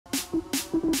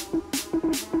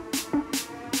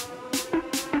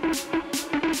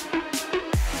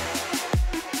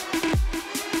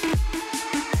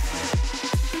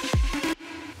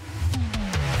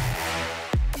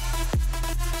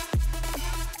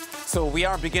So we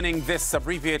are beginning this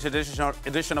abbreviated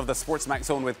edition of the SportsMax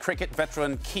Zone with cricket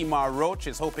veteran Kemar Roach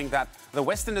is hoping that the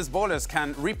West Indies bowlers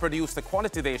can reproduce the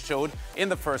quality they showed in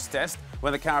the first test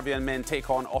when the Caribbean men take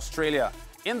on Australia.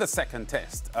 In the second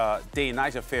test,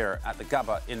 day-night affair at the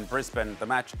Gabba in Brisbane, the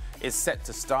match is set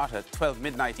to start at 12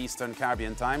 midnight Eastern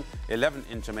Caribbean time, 11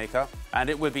 in Jamaica, and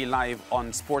it will be live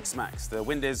on SportsMax. The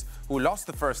Windies, who lost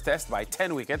the first test by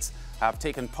 10 wickets, have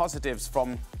taken positives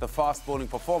from the fast bowling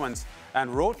performance,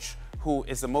 and Roach, who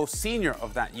is the most senior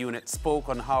of that unit, spoke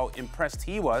on how impressed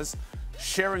he was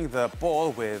sharing the ball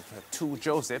with two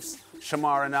Josephs,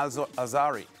 Shamar and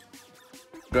Azari.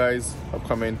 Guys have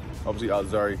come in, obviously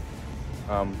Azari.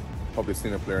 Probably a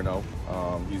senior player now.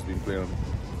 He's been playing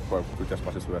for a few test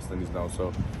matches for West Indies now,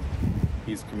 so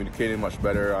he's communicating much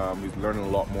better. He's learning a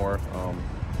lot more,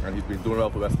 and he's been doing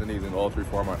well for West Indies in all three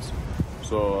formats.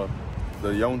 So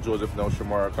the young Joseph now,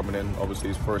 Shamar, coming in, obviously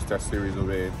his first test series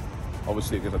away,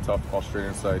 obviously against a tough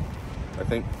Australian side. I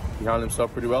think he handled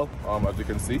himself pretty well, as you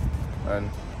can see, and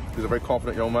he's a very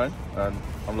confident young man, and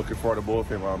I'm looking forward to both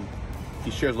of him.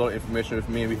 He shares a lot of information with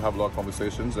me, and we have a lot of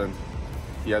conversations, and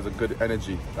he has a good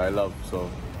energy that I love, so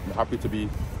I'm happy to be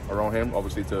around him,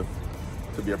 obviously to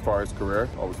be a part of his career,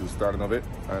 obviously the starting of it,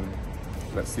 and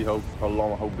let's see how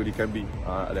good he can be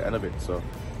at the end of it. So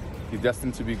he's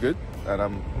destined to be good, and I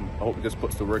hope he just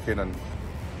puts the work in and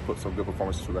puts some good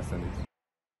performances for West Indies.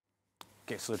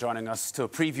 Okay, so joining us to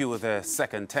preview the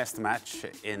second test match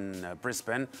in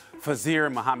Brisbane,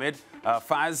 Fazir Mohammed.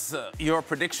 Faz, your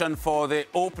prediction for the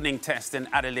opening test in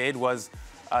Adelaide was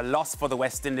a loss for the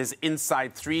West Indies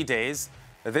inside 3 days.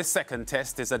 This second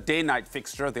test is a day-night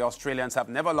fixture. The Australians have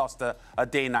never lost a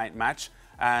day-night match,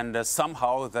 and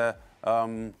somehow the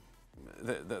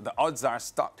odds are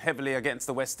stacked heavily against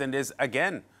the West Indies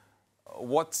again.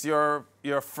 What's your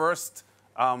first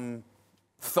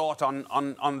thought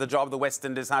on the job the West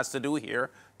Indies has to do here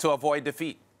to avoid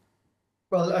defeat?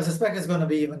 Well, I suspect it's going to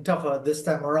be even tougher this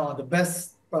time around. The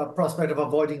best prospect of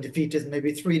avoiding defeat is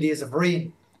maybe 3 days of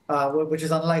rain, which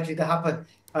is unlikely to happen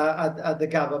at the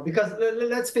Gabba. Because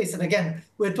let's face it, again,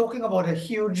 we're talking about a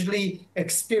hugely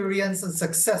experienced and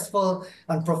successful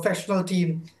and professional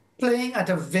team playing at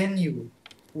a venue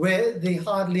where they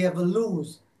hardly ever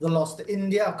lose. They lost to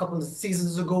India a couple of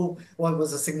seasons ago, what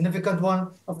was a significant one.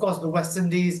 Of course, the West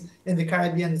Indies in the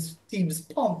Caribbean team's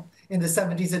pomp in the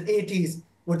 70s and 80s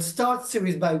would start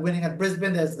series by winning at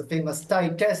Brisbane. There's the famous tie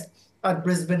test at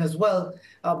Brisbane as well.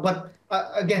 But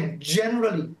again,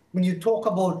 generally, when you talk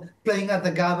about playing at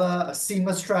the Gabba, a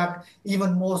seamless track,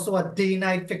 even more so a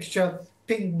day-night fixture,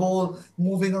 pink ball,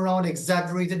 moving around,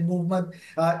 exaggerated movement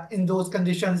in those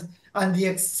conditions, and the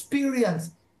experience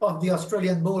of the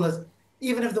Australian bowlers,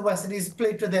 even if the West Indies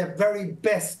play to their very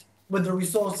best with the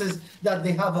resources that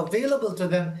they have available to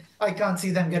them, I can't see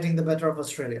them getting the better of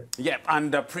Australia. Yeah,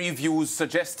 and previews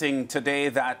suggesting today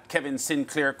that Kevin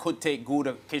Sinclair could take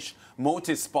Gudakish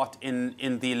Moti's spot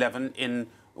in the 11 in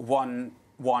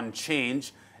one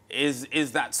change.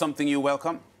 Is that something you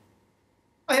welcome?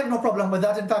 I have no problem with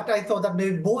that. In fact, I thought that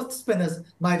maybe both spinners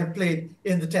might have played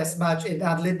in the test match in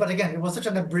Adelaide. But again, it was such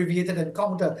an abbreviated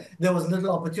encounter. There was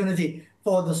little opportunity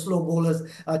for the slow bowlers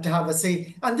to have a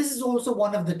say. And this is also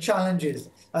one of the challenges.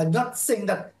 Not saying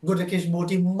that Gudakish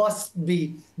Moti must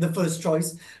be the first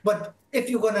choice, but if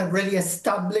you're going to really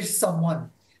establish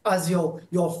someone as your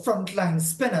frontline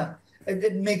spinner,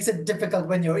 it makes it difficult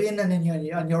when you're in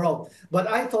and you're out. But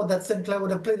I thought that Sinclair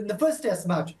would have played in the first test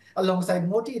match alongside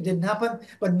Moti. It didn't happen,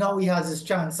 but now he has his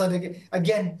chance. So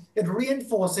again, it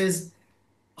reinforces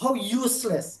how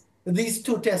useless these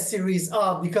two test series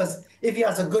are, because if he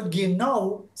has a good game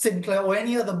now, Sinclair or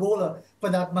any other bowler for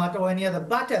that matter, or any other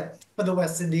batter for the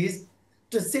West Indies,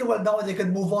 to say, well, now they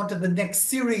can move on to the next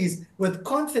series with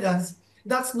confidence,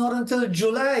 that's not until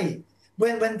July,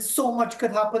 when so much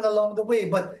could happen along the way.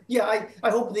 But yeah, I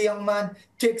hope the young man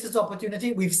takes his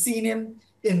opportunity. We've seen him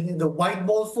in the white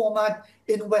ball format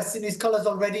in West Indies colours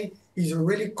already. He's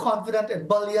really confident,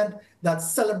 ebullient. That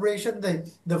celebration,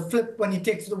 the flip when he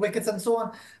takes the wickets and so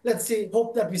on. Let's see,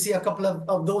 hope that we see a couple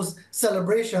of those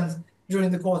celebrations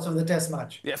during the course of the test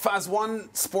match. Yeah, Faz, one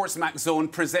SportsMax Zone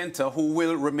presenter who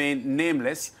will remain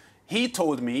nameless, he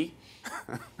told me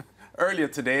earlier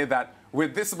today that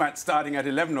with this match starting at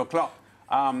 11 o'clock,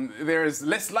 there is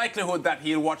less likelihood that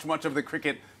he'll watch much of the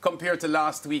cricket compared to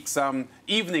last week's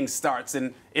evening starts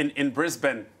in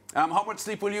Brisbane. How much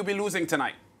sleep will you be losing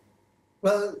tonight?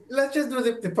 Well, let's just do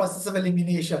the process of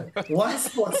elimination. One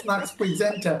SportsMax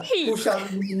presenter who shall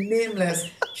remain nameless,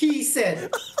 he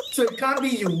said, so it can't be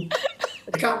you,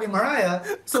 it can't be Mariah,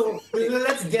 so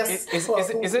let's guess.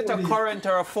 Is it a current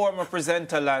or a former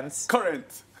presenter, Lance?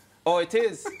 Current. Oh, it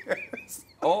is?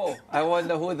 Oh, I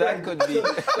wonder who that could be.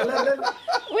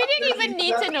 We didn't even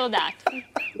need to know that.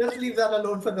 Let's leave that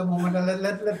alone for the moment and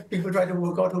let people try to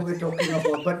work out who we're talking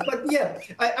about. But yeah,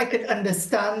 I can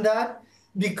understand that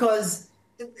because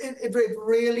it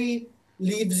really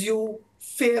leaves you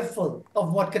fearful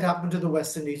of what could happen to the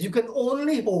West Indies. You can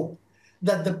only hope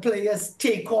that the players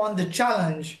take on the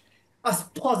challenge as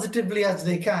positively as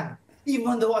they can,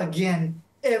 even though, again,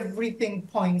 everything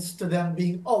points to them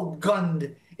being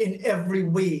outgunned in every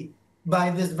way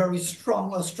by this very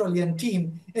strong Australian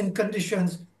team in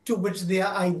conditions to which they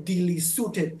are ideally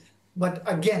suited. But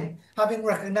again, having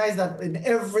recognized that in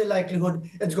every likelihood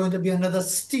it's going to be another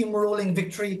steamrolling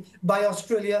victory by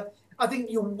Australia, I think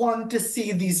you want to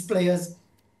see these players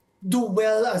do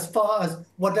well as far as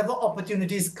whatever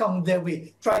opportunities come their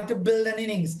way. Try to build an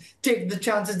innings, take the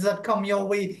chances that come your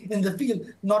way in the field,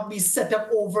 not be set up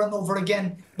over and over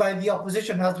again by the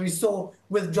opposition, as we saw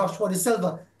with Joshua De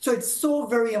Silva. So it's so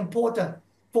very important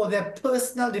for their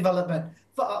personal development,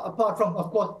 apart from,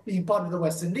 of course, being part of the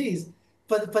West Indies,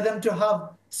 for them to have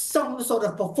some sort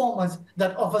of performance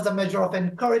that offers a measure of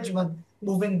encouragement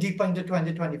moving deeper into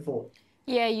 2024.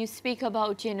 Yeah, you speak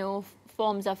about,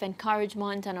 forms of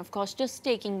encouragement and, of course, just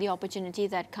taking the opportunity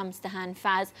that comes to hand.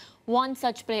 Faz, one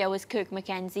such player was Kirk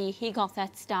McKenzie. He got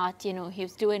that start, he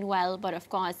was doing well, but, of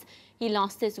course, he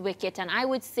lost his wicket. And I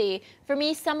would say, for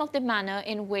me, some of the manner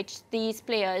in which these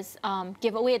players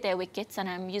give away their wickets, and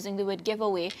I'm using the word give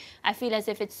away, I feel as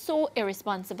if it's so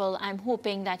irresponsible. I'm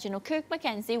hoping that, Kirk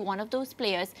McKenzie, one of those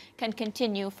players, can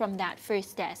continue from that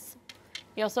first test.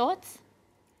 Your thoughts?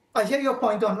 I hear your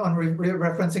point on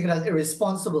referencing it as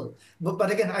irresponsible.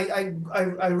 But again,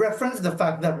 I reference the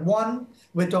fact that, one,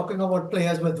 we're talking about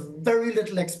players with very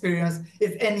little experience,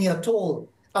 if any at all,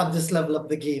 at this level of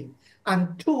the game.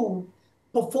 And two,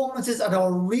 performances at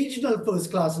our regional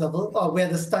first-class level, where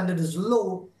the standard is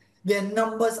low, their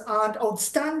numbers aren't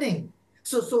outstanding.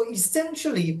 So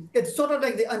essentially, it's sort of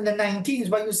like the under-19s,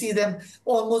 where you see them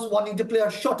almost wanting to play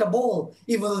a shorter ball,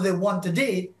 even though they won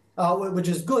today, which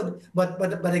is good.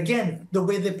 But again, the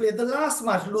way they played the last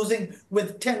match, losing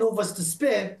with 10 overs to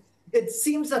spare, it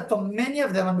seems that for many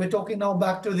of them, and we're talking now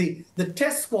back to the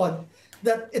test squad,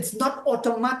 that it's not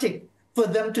automatic for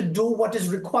them to do what is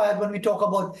required when we talk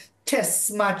about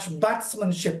test match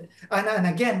batsmanship. And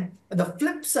again, the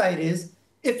flip side is,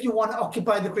 if you want to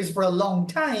occupy the crease for a long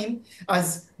time,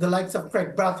 as the likes of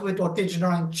Craig Brathwaite or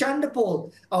Tejnarayan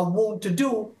Chanderpaul are wont to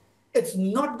do, it's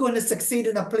not going to succeed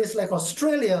in a place like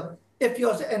Australia if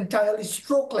you're entirely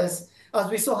strokeless, as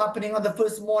we saw happening on the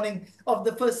first morning of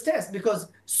the first test, because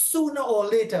sooner or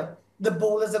later, the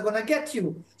bowlers are going to get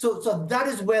you. So that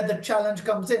is where the challenge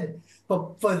comes in.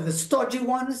 For the stodgy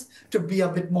ones to be a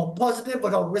bit more positive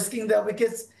without risking their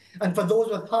wickets, and for those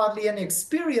with hardly any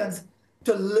experience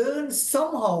to learn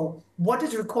somehow what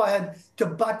is required to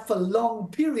bat for long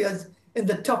periods in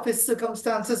the toughest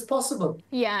circumstances possible.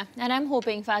 Yeah, and I'm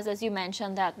hoping, Faz, as you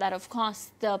mentioned, that of course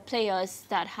the players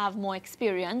that have more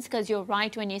experience, because you're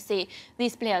right when you say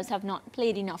these players have not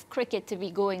played enough cricket to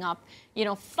be going up,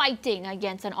 fighting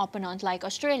against an opponent like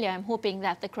Australia. I'm hoping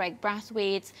that the Craig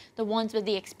Brathwaites, the ones with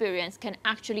the experience, can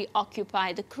actually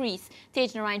occupy the crease.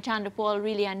 Tejnarayan Chanderpaul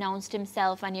really announced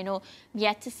himself, and,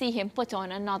 yet to see him put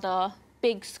on another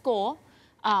big score.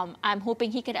 I'm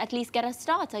hoping he could at least get a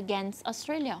start against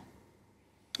Australia.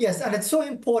 Yes, and it's so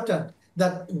important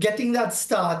that getting that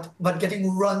start, but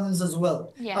getting runs as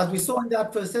well. Yeah. As we saw in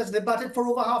that first test, they batted for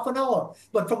over half an hour.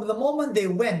 But from the moment they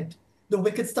went, the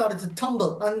wickets started to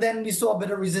tumble. And then we saw a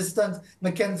bit of resistance,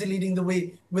 McKenzie leading the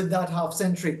way with that half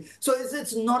century. So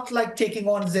it's not like taking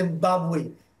on Zimbabwe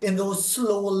in those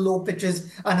slow, low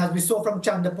pitches. And as we saw from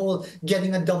Chanderpaul,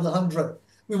 getting a double 100.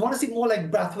 We want to see more like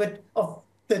Brathwaite of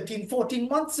 13, 14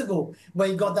 months ago, where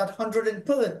he got that 100 in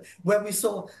Perth, where we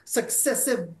saw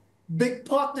successive big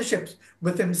partnerships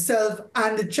with himself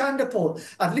and Chanderpaul.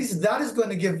 At least that is going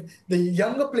to give the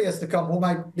younger players to come, who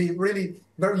might be really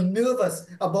very nervous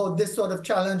about this sort of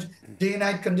challenge,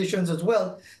 day-night conditions as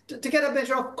well, to get a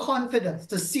measure of confidence,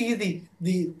 to see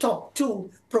the top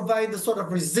two provide the sort of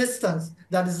resistance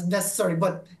that is necessary.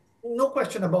 But no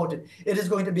question about it, it is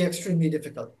going to be extremely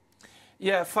difficult.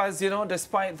 Yeah, Faz,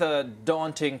 despite the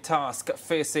daunting task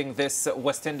facing this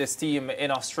West Indies team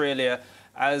in Australia,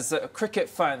 as cricket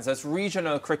fans, as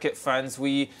regional cricket fans,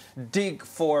 we dig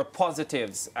for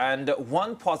positives. And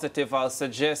one positive I'll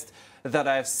suggest that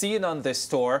I've seen on this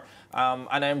tour,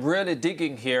 and I'm really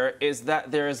digging here, is that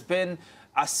there has been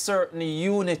a certain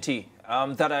unity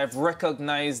that I've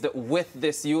recognized with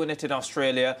this unit in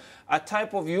Australia, a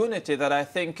type of unity that I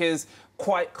think is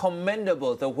quite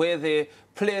commendable, the way they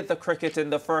played the cricket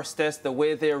in the first test, the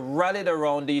way they rallied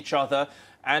around each other.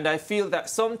 And I feel that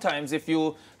sometimes if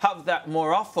you have that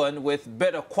more often with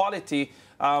better quality,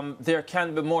 there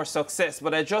can be more success.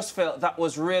 But I just felt that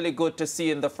was really good to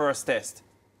see in the first test.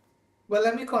 Well,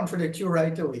 let me contradict you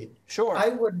right away. Sure. I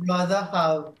would rather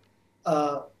have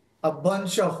a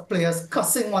bunch of players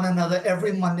cussing one another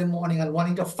every Monday morning and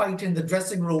wanting to fight in the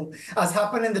dressing room, as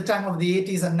happened in the time of the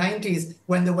 80s and 90s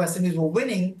when the West Indies were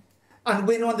winning, and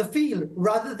win on the field,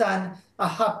 rather than a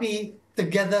happy,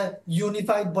 together,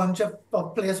 unified bunch of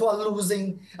players who are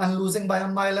losing and losing by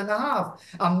 1.5 miles.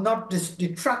 I'm not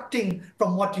detracting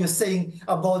from what you're saying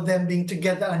about them being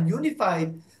together and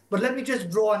unified, but let me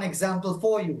just draw an example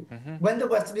for you. When the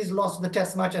West Indies lost the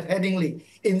test match at Headingley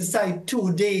inside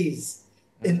 2 days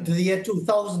in the year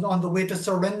 2000 on the way to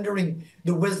surrendering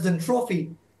the Wisden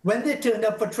Trophy, when they turned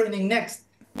up for training next,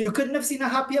 you couldn't have seen a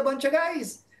happier bunch of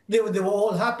guys. They were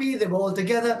all happy, they were all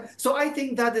together. So I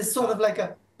think that is sort of like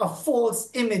a false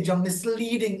image, a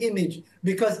misleading image,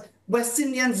 because West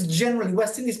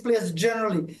Indies players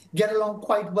generally get along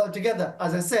quite well together.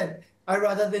 As I said, I'd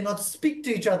rather they not speak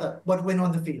to each other, but win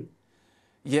on the field.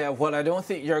 Yeah, well, I don't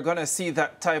think you're going to see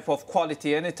that type of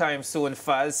quality anytime soon,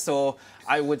 Faz. So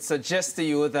I would suggest to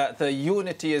you that the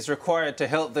unity is required to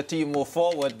help the team move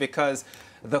forward, because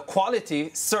the quality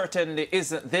certainly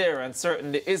isn't there, and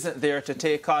certainly isn't there to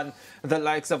take on the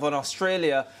likes of an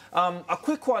Australia. A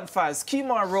quick one, Faz.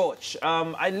 Kemar Roach,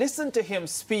 I listened to him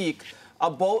speak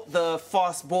about the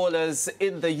fast bowlers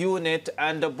in the unit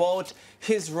and about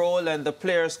his role and the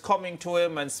players coming to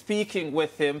him and speaking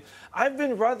with him. I've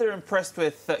been rather impressed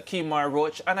with Kemar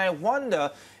Roach, and I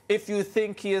wonder if you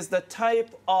think he is the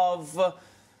type of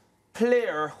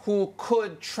player who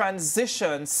could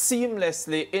transition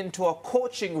seamlessly into a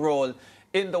coaching role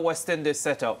in the West Indies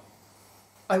setup.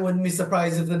 I wouldn't be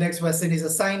surprised if the next West Indies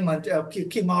assignment,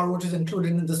 Kemar Roach is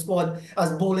included in the squad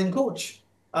as bowling coach.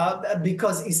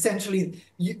 Because essentially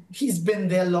he's been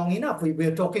there long enough.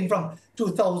 We're talking from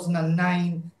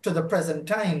 2009 to the present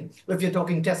time. If you're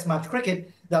talking test match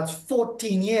cricket, that's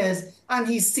 14 years, and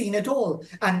he's seen it all.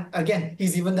 And again,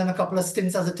 he's even done a couple of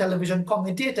stints as a television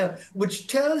commentator, which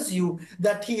tells you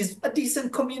that he's a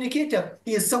decent communicator.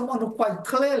 He is someone who quite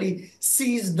clearly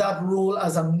sees that role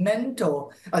as a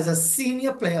mentor, as a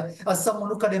senior player, as someone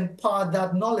who can impart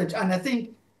that knowledge. And I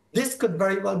think this could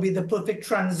very well be the perfect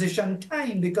transition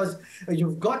time, because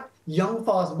you've got young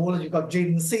fast bowlers. You've got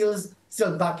Jaden Seals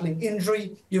still battling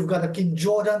injury. You've got a King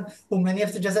Jordan, who many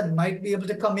have suggested might be able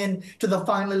to come in to the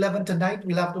final 11 tonight.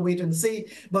 We'll have to wait and see.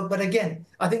 But again,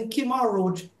 I think Kemar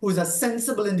Roach, who is a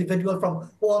sensible individual from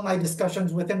all my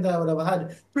discussions with him that I would have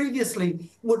had previously,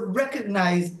 would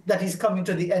recognize that he's coming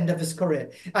to the end of his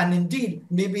career. And indeed,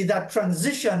 maybe that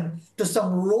transition to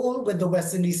some role with the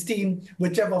West Indies team,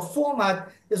 whichever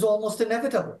format, is almost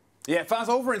inevitable. Yeah, Faz,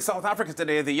 over in South Africa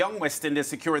today, the young West Indies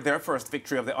secured their first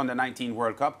victory of the Under-19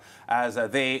 World Cup as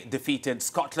they defeated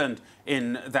Scotland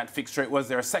in that fixture. It was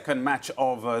their second match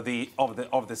of the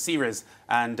series,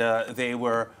 and they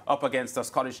were up against a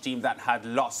Scottish team that had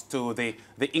lost to the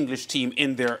English team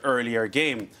in their earlier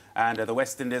game. And the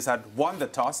West Indies had won the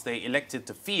toss. They elected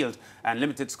to field and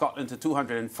limited Scotland to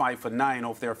 205 for 9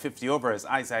 off their 50 overs.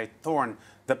 Isaiah Thorne,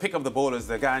 the pick of the bowlers,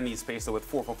 the Guyanese pacer, with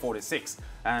 4 for 46.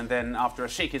 And then after a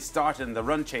shaky start in the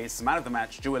run chase, man of the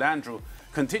match, Jewel Andrew,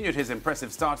 continued his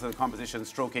impressive start to the competition,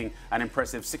 stroking an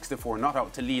impressive 64 not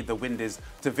out to lead the Windies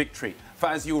to victory.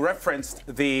 Faz, you referenced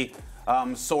the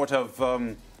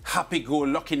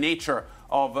happy-go-lucky nature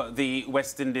of the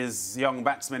West Indies young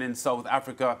batsmen in South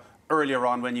Africa earlier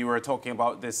on when you were talking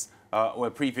about this,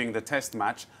 or previewing the test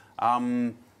match.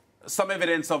 Some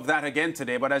evidence of that again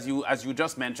today, but as you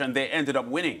just mentioned, they ended up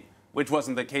winning, which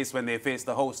wasn't the case when they faced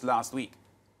the host last week.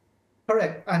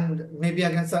 Correct, and maybe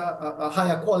against a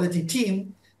higher quality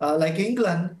team like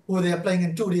England, who they are playing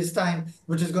in 2 days' time,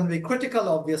 which is going to be critical,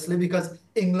 obviously, because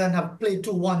England have played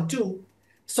 2-1-2.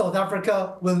 South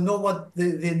Africa will know what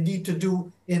they need to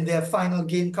do in their final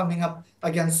game coming up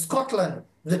against Scotland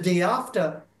the day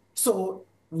after. So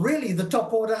really, the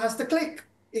top order has to click.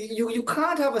 You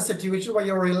can't have a situation where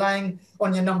you're relying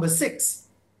on your number 6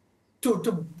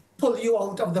 to pull you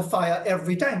out of the fire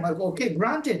every time. Okay,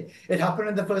 granted, it happened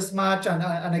in the first match,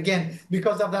 and again,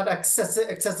 because of that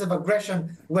excessive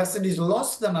aggression, West Indies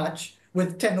lost the match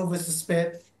with 10 overs to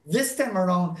spare. This time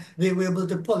around, they were able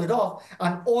to pull it off,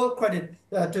 and all credit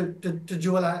to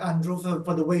Jewel Andrew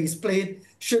for the way he's played.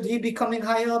 Should he be coming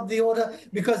higher up the order?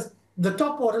 Because the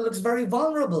top order looks very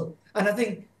vulnerable, and I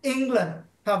think England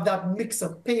have that mix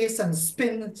of pace and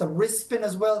spin, some wrist spin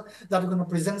as well, that are going to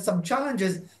present some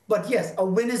challenges. But yes, a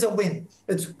win is a win.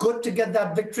 It's good to get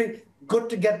that victory, good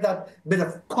to get that bit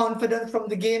of confidence from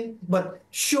the game, but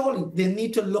surely they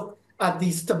need to look at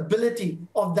the stability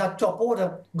of that top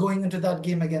order going into that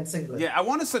game against England. Yeah, I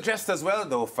want to suggest as well,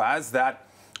 though, Faz, that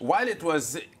while it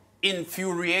was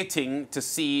infuriating to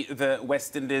see the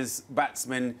West Indies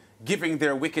batsmen giving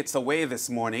their wickets away this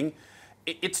morning,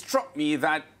 it struck me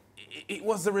that it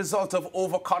was the result of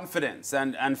overconfidence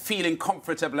and feeling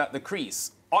comfortable at the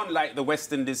crease, unlike the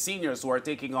West Indies seniors who are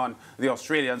taking on the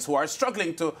Australians, who are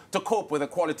struggling to cope with the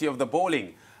quality of the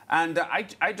bowling. And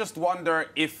I just wonder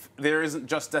if there isn't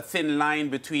just a thin line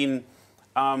between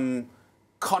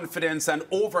confidence and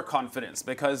overconfidence,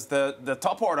 because the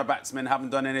top order batsmen haven't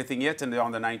done anything yet in the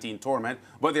Under-19 tournament,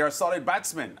 but they are solid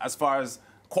batsmen as far as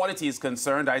quality is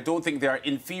concerned. I don't think they are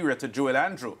inferior to Joel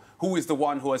Andrew, who is the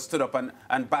one who has stood up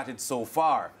and batted so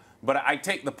far. But I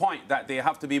take the point that they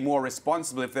have to be more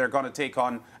responsible if they're going to take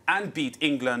on and beat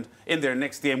England in their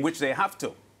next game, which they have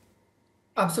to.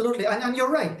 Absolutely. And you're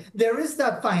right. There is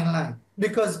that fine line,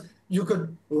 because you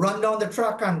could run down the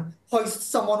track and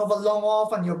hoist someone over long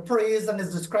off and you're praised and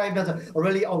it's described as a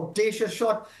really audacious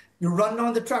shot. You run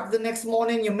down the track the next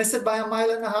morning, you miss it by 1.5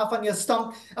 miles and you're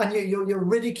stumped and you're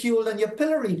ridiculed and you're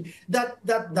pilloried.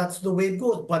 That's the way it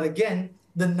goes. But again,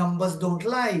 the numbers don't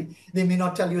lie. They may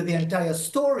not tell you the entire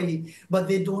story, but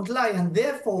they don't lie. And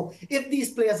therefore, if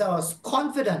these players are as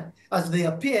confident as they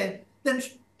appear, then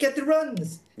get the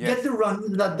runs. Yes. Get the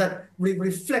runs that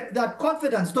reflect that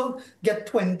confidence. Don't get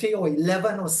 20 or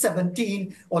 11 or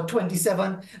 17 or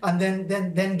 27 and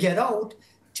then get out.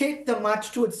 Take the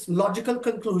match to its logical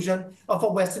conclusion of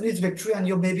a West Indies victory, and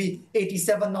you're maybe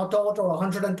 87 not out or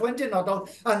 120 not out.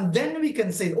 And then we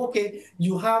can say, okay,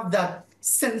 you have that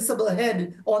sensible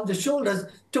head on the shoulders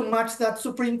to match that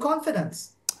supreme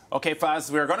confidence. Okay,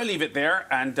 Faz, we're going to leave it there,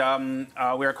 and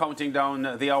we're counting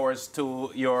down the hours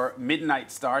to your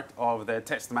midnight start of the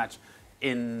test match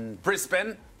in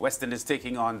Brisbane. West Indies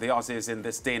taking on the Aussies in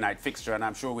this day-night fixture, and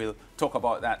I'm sure we'll talk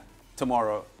about that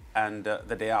tomorrow and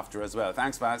the day after as well.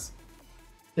 Thanks, Faz.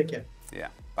 Take care. Yeah,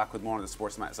 back with more on the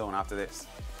SportsMax Zone after this.